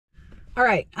All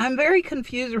right, I'm very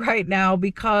confused right now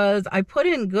because I put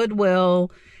in Goodwill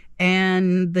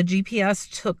and the GPS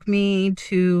took me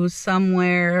to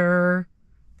somewhere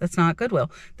that's not Goodwill.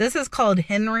 This is called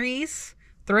Henry's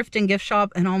Thrift and Gift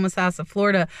Shop in Homosassa,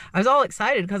 Florida. I was all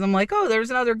excited because I'm like, oh, there's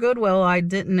another Goodwill I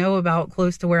didn't know about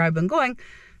close to where I've been going,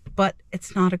 but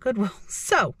it's not a Goodwill.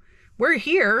 So we're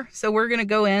here. So we're going to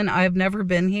go in. I've never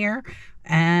been here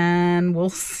and we'll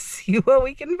see what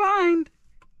we can find.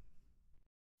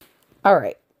 All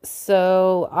right.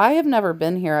 So I have never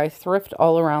been here. I thrift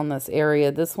all around this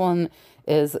area. This one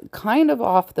is kind of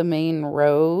off the main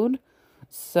road.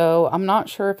 So I'm not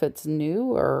sure if it's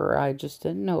new or I just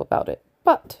didn't know about it.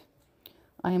 But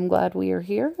I am glad we are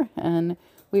here and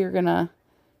we are going to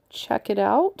check it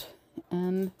out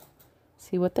and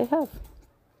see what they have.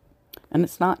 And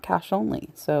it's not cash only.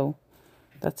 So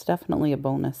that's definitely a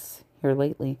bonus here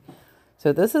lately.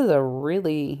 So this is a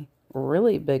really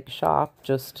big shop,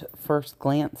 just first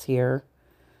glance here.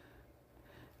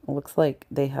 It looks like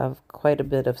they have quite a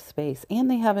bit of space. And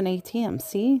they have an ATM.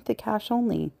 See, the cash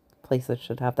only places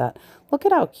should have that. Look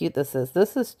at how cute this is.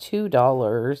 This is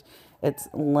 $2. It's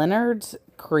Leonard's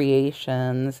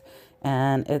Creations.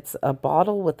 And it's a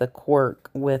bottle with a cork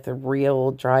with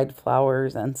real dried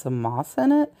flowers and some moss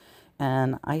in it.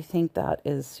 And I think that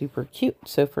is super cute.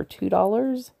 So for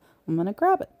 $2, I'm going to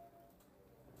grab it.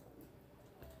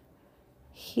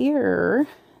 Here,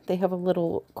 they have a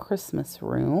little Christmas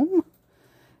room,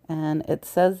 and it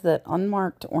says that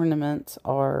unmarked ornaments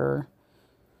are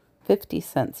 50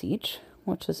 cents each,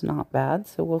 which is not bad.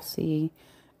 So we'll see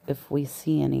if we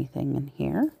see anything in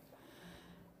here.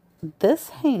 This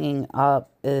hanging up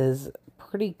is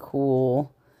pretty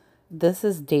cool. This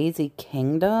is Daisy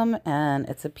Kingdom, and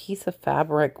it's a piece of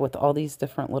fabric with all these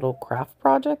different little craft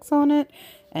projects on it,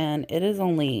 and it is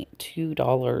only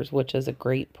 $2, which is a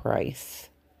great price.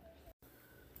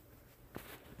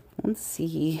 Let's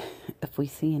see if we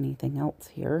see anything else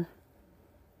here.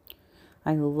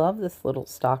 I love this little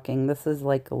stocking. This is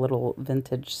like a little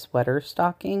vintage sweater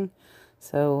stocking.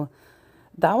 So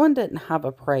that one didn't have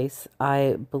a price.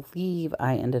 I believe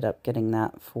I ended up getting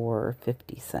that for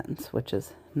 50 cents, which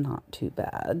is not too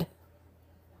bad.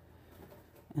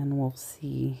 And we'll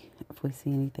see if we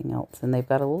see anything else. And they've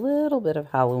got a little bit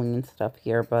of Halloween stuff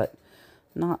here, but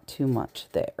not too much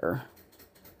there.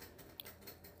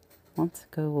 Let's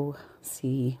go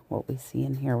see what we see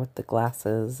in here with the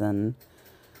glasses and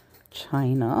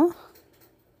china.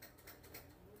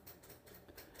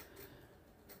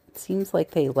 It seems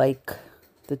like they like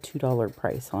the $2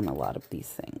 price on a lot of these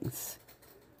things.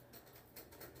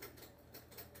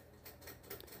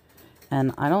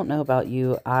 And I don't know about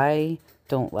you, I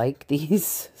don't like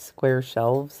these square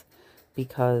shelves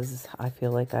because I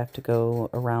feel like I have to go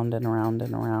around and around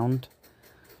and around.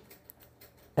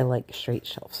 I like straight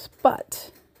shelves, but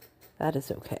that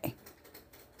is okay.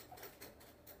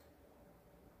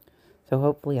 So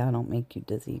hopefully I don't make you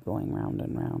dizzy going round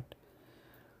and round.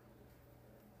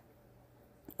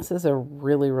 This is a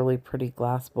really pretty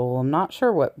glass bowl. I'm not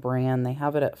sure what brand. They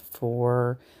have it at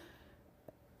 4,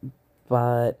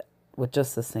 but with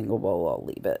just a single bowl, I'll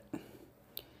leave it.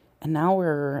 And now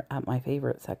we're at my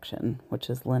favorite section, which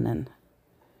is linen.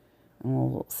 And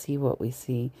we'll see what we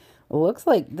see. It looks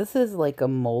like this is like a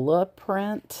mola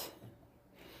print.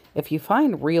 If you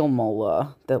find real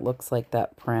mola that looks like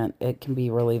that print, it can be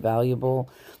really valuable.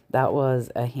 That was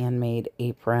a handmade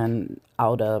apron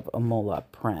out of a mola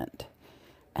print.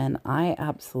 And I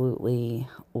absolutely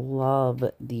love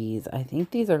these. I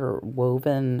think these are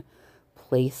woven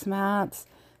placemats.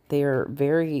 They're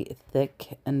very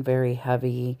thick and very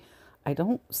heavy. I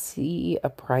don't see a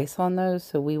price on those,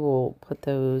 so we will put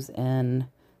those in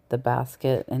the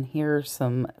basket. And here's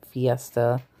some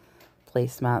Fiesta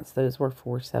placemats. Those were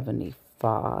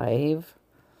 $4.75.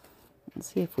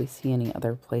 Let's see if we see any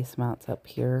other placemats up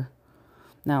here.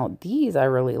 Now, these I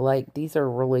really like. These are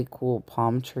really cool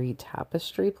palm tree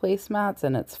tapestry placemats,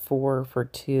 and it's 4 for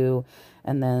 2.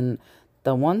 And then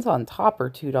the ones on top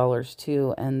are $2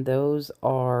 too, and those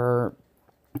are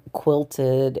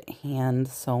quilted,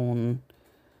 hand-sewn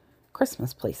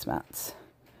Christmas placemats.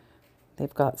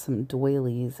 They've got some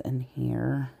doilies in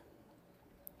here.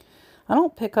 I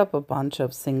don't pick up a bunch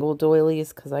of single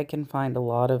doilies because I can find a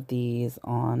lot of these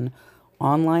on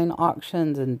online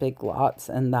auctions and big lots,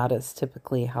 and that is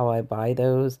typically how I buy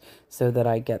those, so that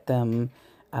I get them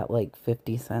at like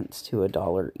 50 cents to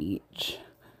 $1 each.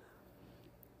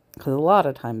 Because a lot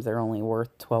of times they're only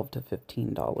worth $12 to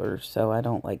 $15, so I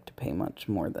don't like to pay much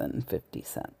more than 50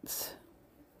 cents.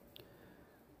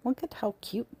 Look at how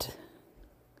cute.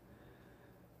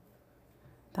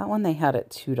 That one they had at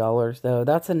 $2 though.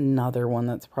 That's another one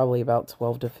that's probably about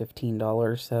 $12 to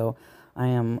 $15. So I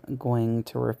am going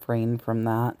to refrain from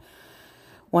that.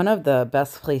 One of the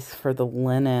best place for the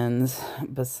linens,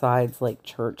 besides like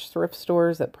church thrift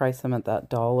stores that price them at that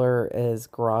dollar, is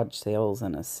garage sales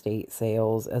and estate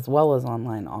sales, as well as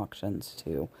online auctions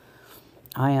too.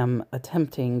 I am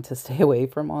attempting to stay away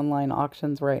from online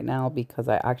auctions right now because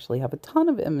I actually have a ton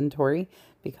of inventory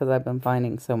because I've been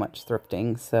finding so much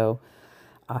thrifting. So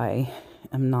I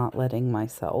am not letting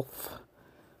myself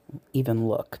even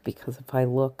look, because if I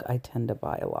look, I tend to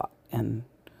buy a lot, and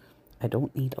I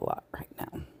don't need a lot right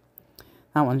now.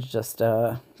 That one's just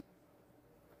a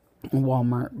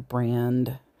Walmart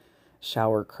brand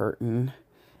shower curtain.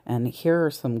 And here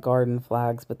are some garden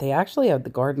flags, but they actually have the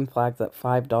garden flags at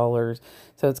 $5.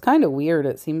 So it's kind of weird.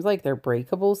 It seems like they're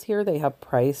breakables here. They have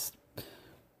priced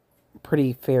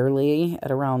pretty fairly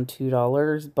at around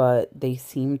 $2, but they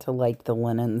seem to like the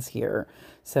linens here.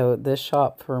 So this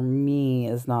shop for me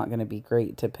is not going to be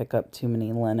great to pick up too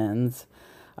many linens.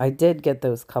 I did get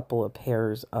those couple of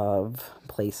pairs of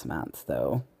placemats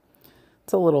though.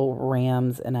 It's a little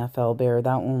Rams NFL bear.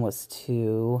 That one was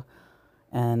 $2.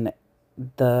 And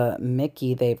the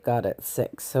Mickey they've got at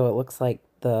 $6. So it looks like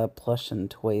the plush and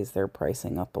toys they're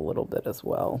pricing up a little bit as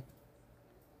well.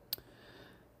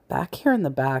 Back here in the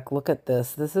back, look at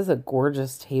this. This is a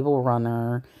gorgeous table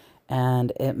runner,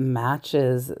 and it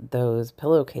matches those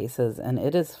pillowcases, and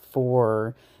it is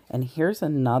 $4. And here's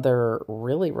another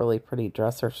really, really pretty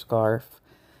dresser scarf.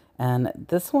 And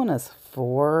this one is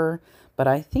 $4, but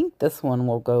I think this one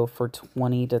will go for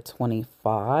 $20 to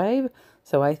 $25.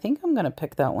 So I think I'm going to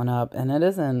pick that one up, and it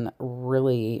is in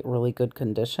really, really good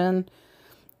condition.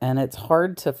 And it's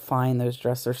hard to find those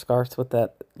dresser scarves with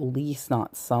at least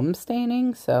not some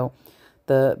staining. So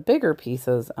the bigger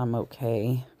pieces I'm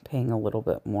okay paying a little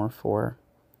bit more for.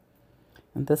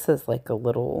 And this is like a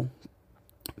little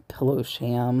pillow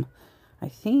sham. I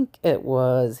think it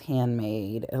was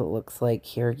handmade. It looks like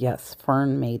here. Yes,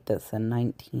 Fern made this in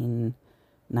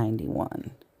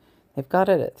 1991. They've got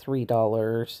it at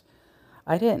 $3.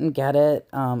 I didn't get it.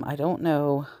 I don't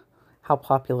know how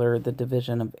popular the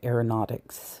division of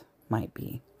aeronautics might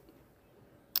be.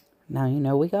 Now, you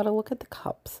know, we got to look at the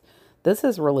cups. This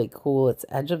is really cool. It's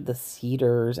Edge of the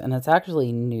Cedars, and it's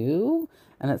actually new,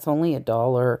 and it's only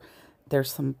 $1.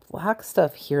 There's some black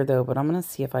stuff here, though, but I'm going to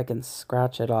see if I can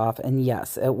scratch it off. And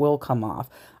yes, it will come off.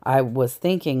 I was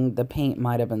thinking the paint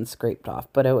might have been scraped off,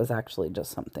 but it was actually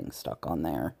just something stuck on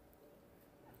there.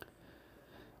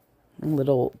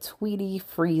 Little Tweety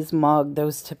freeze mug.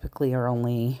 Those typically are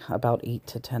only about $8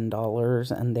 to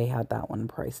 $10, and they had that one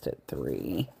priced at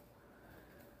 $3.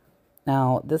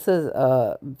 Now, this is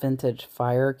a vintage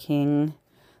Fire King.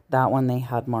 That one they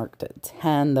had marked at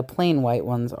 $10. The plain white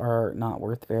ones are not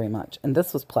worth very much. And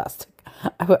this was plastic.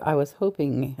 I was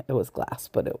hoping it was glass,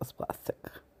 but it was plastic.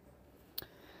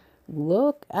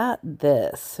 Look at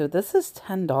this. So this is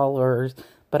 $10,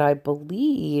 but I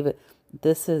believe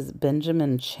this is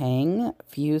Benjamin Chang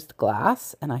fused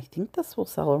glass, and I think this will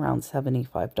sell around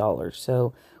 $75.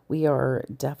 So we are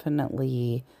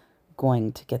definitely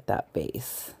going to get that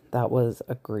base. That was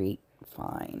a great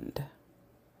find.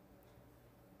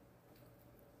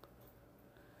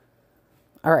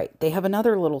 All right, they have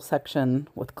another little section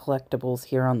with collectibles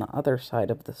here on the other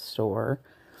side of the store.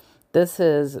 This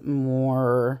is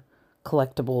more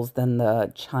collectibles than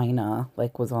the China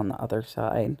like was on the other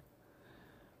side.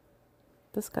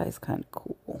 This guy's kind of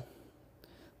cool.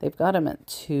 They've got him at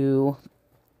 $2,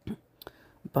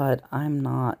 but I'm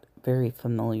not very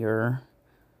familiar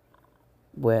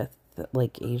with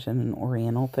like Asian and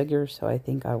Oriental figures, so I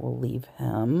think I will leave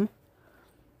him.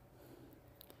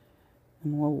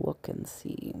 And we'll look and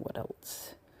see what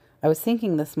else. I was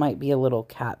thinking this might be a little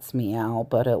cat's meow,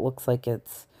 but it looks like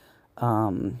it's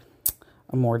a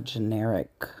more generic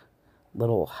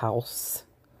little house.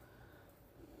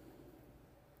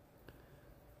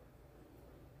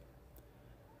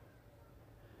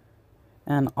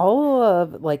 And all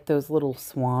of like those little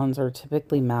swans are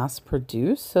typically mass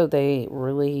produced, so they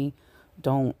really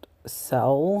don't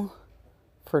sell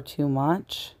for too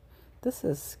much. This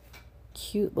is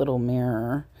cute little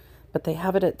mirror, but they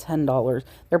have it at $10.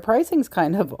 Their pricing's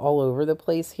kind of all over the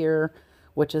place here,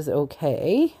 which is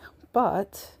okay,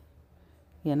 but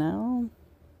you know,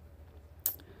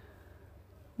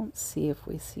 let's see if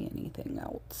we see anything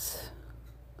else.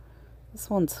 This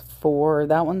one's $4.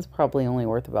 That one's probably only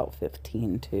worth about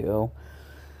 $15 too.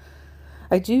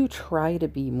 I do try to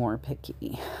be more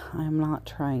picky. I'm not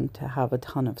trying to have a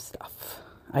ton of stuff.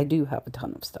 I do have a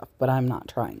ton of stuff, but I'm not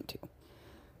trying to.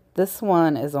 This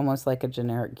one is almost like a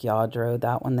generic Yadro.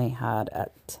 That one they had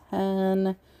at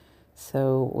 10.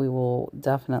 So we will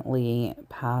definitely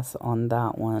pass on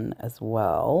that one as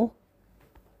well.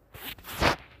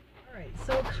 All right,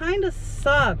 so it kind of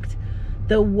sucked.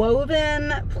 The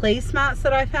woven placemats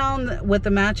that I found with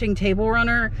the matching table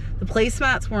runner, the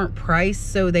placemats weren't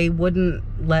priced, so they wouldn't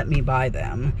let me buy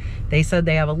them. They said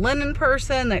they have a linen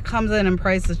person that comes in and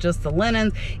prices just the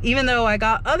linens. Even though I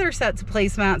got other sets of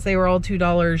placemats, they were all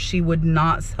 $2, she would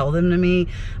not sell them to me.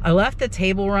 I left the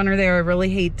table runner there. I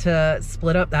really hate to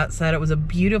split up that set. It was a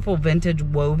beautiful vintage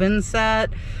woven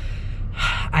set.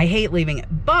 I hate leaving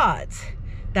it, but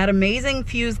that amazing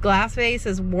fused glass vase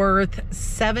is worth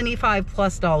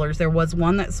 $75+ There was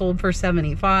one that sold for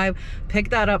 $75.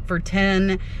 Picked that up for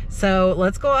 $10. So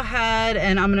let's go ahead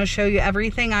and I'm gonna show you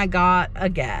everything I got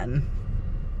again.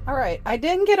 All right, I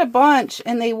didn't get a bunch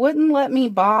and they wouldn't let me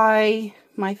buy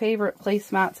my favorite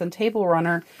placemats and table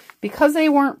runner because they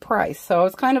weren't priced. So I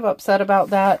was kind of upset about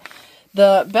that.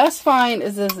 The best find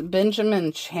is this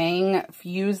Benjamin Chang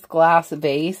fused glass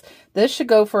vase. This should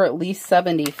go for at least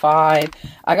 $75.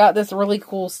 I got this really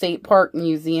cool State Park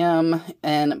Museum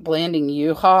in Blanding,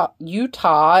 Utah,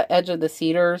 Edge of the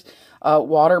Cedars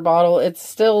water bottle. It's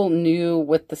still new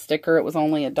with the sticker. It was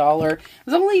only $1. It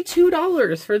was only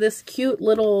 $2 for this cute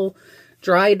little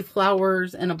dried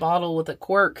flowers in a bottle with a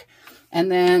cork. And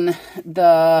then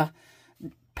the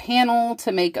panel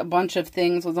to make a bunch of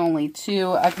things was only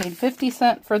 $2. I paid 50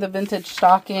 cents for the vintage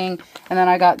stocking, and then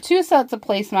I got 2 sets of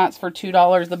placemats for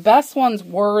 $2. The best ones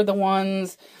were the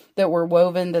ones that were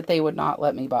woven that they would not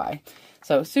let me buy.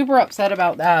 So super upset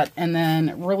about that. And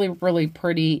then really, really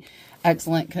pretty,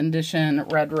 excellent condition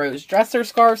red rose dresser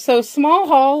scarf. So small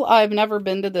haul. I've never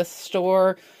been to this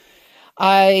store.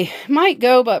 I might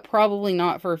go, but probably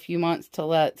not for a few months to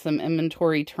let some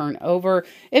inventory turn over.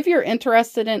 If you're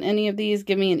interested in any of these,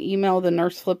 give me an email,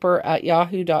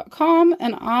 thenurseflipper@yahoo.com,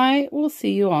 and I will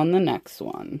see you on the next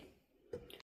one.